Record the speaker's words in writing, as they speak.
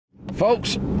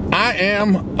Folks, I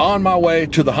am on my way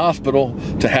to the hospital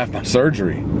to have my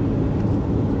surgery.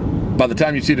 By the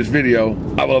time you see this video,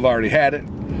 I will have already had it.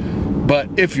 But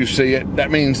if you see it,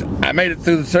 that means I made it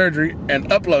through the surgery and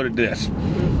uploaded this.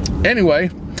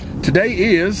 Anyway, today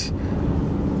is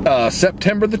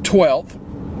September the 12th,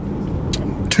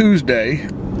 Tuesday.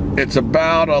 It's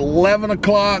about 11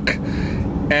 o'clock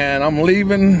and I'm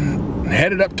leaving,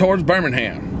 headed up towards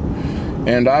Birmingham.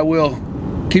 And I will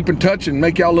keep in touch and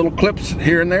make y'all little clips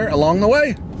here and there along the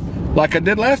way, like I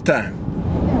did last time.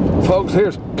 Folks,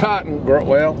 here's cotton.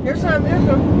 Well, here's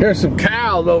some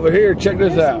cows over here. Check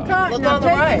this out. Look on the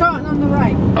right. Cotton on the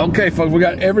right. Okay, folks, we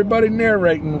got everybody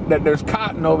narrating that there's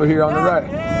cotton over here on the right.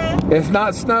 It's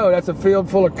not snow. That's a field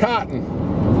full of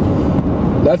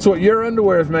cotton. That's what your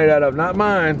underwear is made out of, not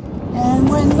mine. And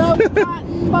when those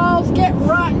cotton balls get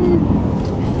rotten.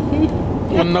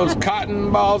 When those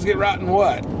cotton balls get rotten,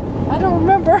 what? I don't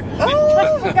remember. Oh,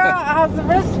 I forgot how the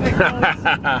rest of it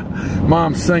goes.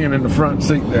 Mom's singing in the front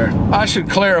seat there. I should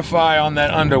clarify on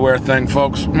that underwear thing,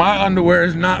 folks. My underwear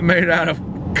is not made out of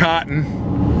cotton.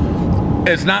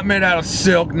 It's not made out of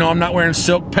silk. No, I'm not wearing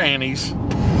silk panties.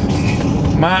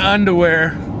 My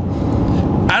underwear,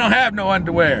 I don't have no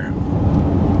underwear.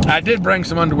 I did bring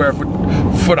some underwear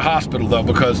for the hospital though,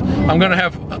 because I'm gonna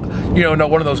have, you know,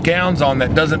 one of those gowns on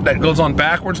that goes on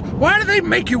backwards. Why do they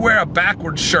make you wear a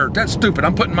backwards shirt? That's stupid.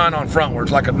 I'm putting mine on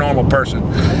frontwards like a normal person.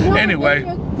 Anyway,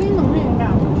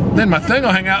 then my thing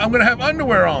will hang out. I'm gonna have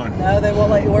underwear on. No, they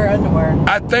won't let you wear underwear.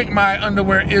 I think my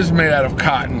underwear is made out of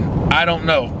cotton. I don't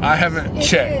know. I haven't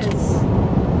checked.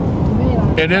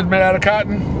 It is made out of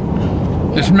cotton?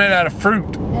 Yeah. It's made out of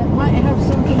fruit. It might have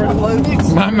something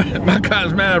mixed. My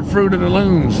cotton's made out of Fruit of the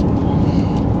Looms.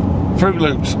 Fruit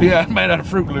Loops. Yeah, made out of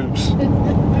Fruit Loops.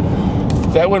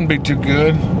 That wouldn't be too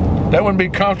good. That wouldn't be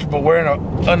comfortable wearing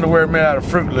underwear made out of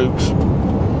Fruit Loops.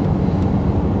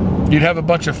 You'd have a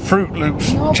bunch of Fruit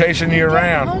Loops chasing you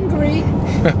around. Hungry.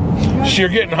 You're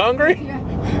getting hungry?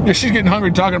 Yeah, she's getting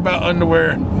hungry talking about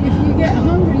underwear. If you get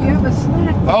hungry, you have a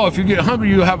snack. Oh, if you get hungry,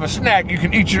 you have a snack. You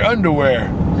can eat your underwear.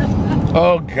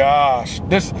 Oh gosh,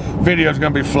 this video is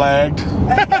gonna be flagged.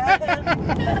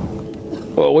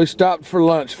 Well, we stopped for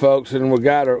lunch, folks, and we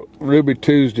got a Ruby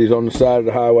Tuesdays on the side of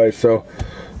the highway, so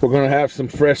we're gonna have some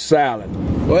fresh salad.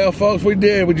 Well, folks, we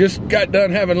did. We just got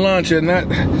done having lunch, and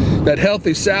that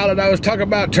healthy salad I was talking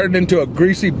about turned into a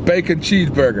greasy bacon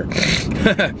cheeseburger.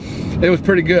 It was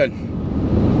pretty good.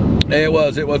 It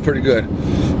was pretty good.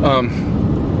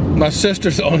 My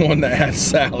sister's the only one that had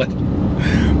salad.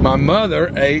 My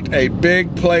mother ate a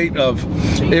big plate of,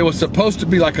 it was supposed to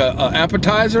be like a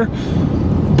appetizer,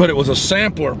 but it was a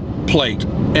sampler plate,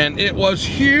 and it was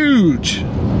huge.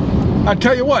 I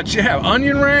tell you what, she had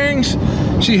onion rings,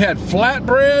 she had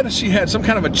flatbread, she had some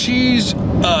kind of a cheese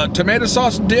tomato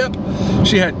sauce dip,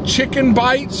 she had chicken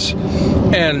bites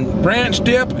and ranch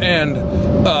dip, and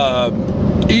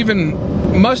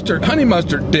even mustard, honey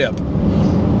mustard dip.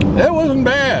 It wasn't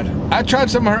bad. I tried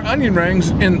some of her onion rings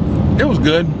and it was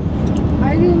good.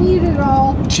 I didn't eat it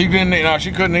all. She didn't eat, no, she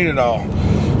couldn't eat it all.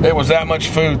 It was that much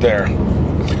food there.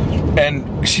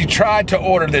 And she tried to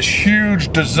order this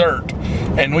huge dessert.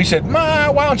 And we said, Ma,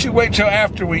 why don't you wait till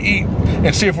after we eat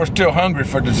and see if we're still hungry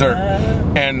for dessert.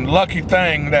 And lucky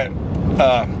thing that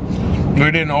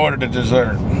we didn't order the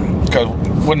dessert, because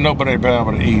wouldn't nobody be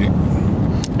able to eat it.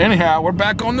 Anyhow, we're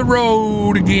back on the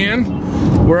road again.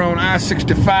 We're on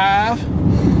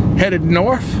I-65, headed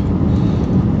north.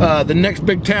 The next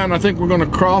big town I think we're gonna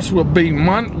cross will be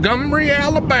Montgomery,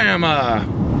 Alabama.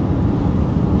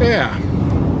 Yeah,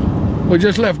 we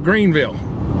just left Greenville.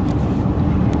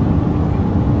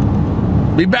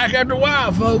 Be back after a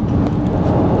while, folks.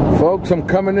 Folks, I'm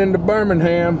coming into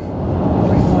Birmingham,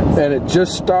 and it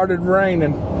just started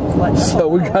raining, so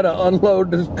we gotta unload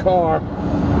this car.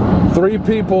 3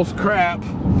 people's crap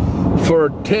for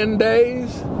 10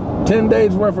 days. 10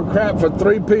 days worth of crap for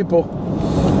 3 people.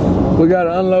 We got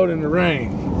to unload in the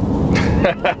rain.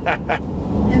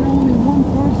 And only one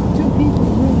person, 2 people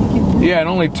really can do it. Yeah, and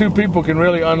only 2 people can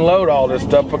really unload all this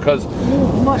stuff because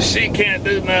she can't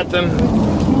do nothing.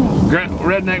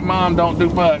 Redneck mom don't do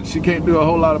much. She can't do a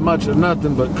whole lot of much of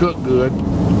nothing but cook good.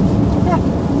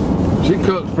 She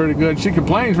cooks pretty good. She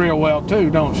complains real well too,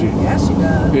 don't she? Yeah, she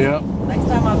does. Yeah. Next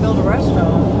time I build a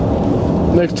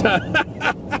restaurant. Next time.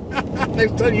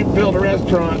 Next time you build a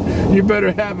restaurant, you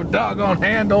better have a doggone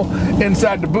handle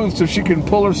inside the booth so she can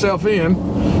pull herself in.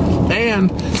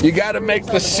 And you got to make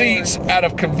the seats out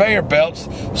of conveyor belts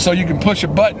so you can push a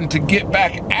button to get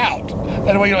back out.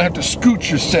 That way you don't have to scoot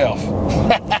yourself.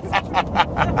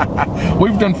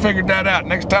 We've done figured that out.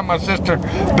 Next time my sister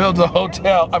builds a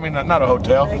hotel, I mean, not a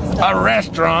hotel, a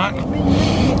restaurant,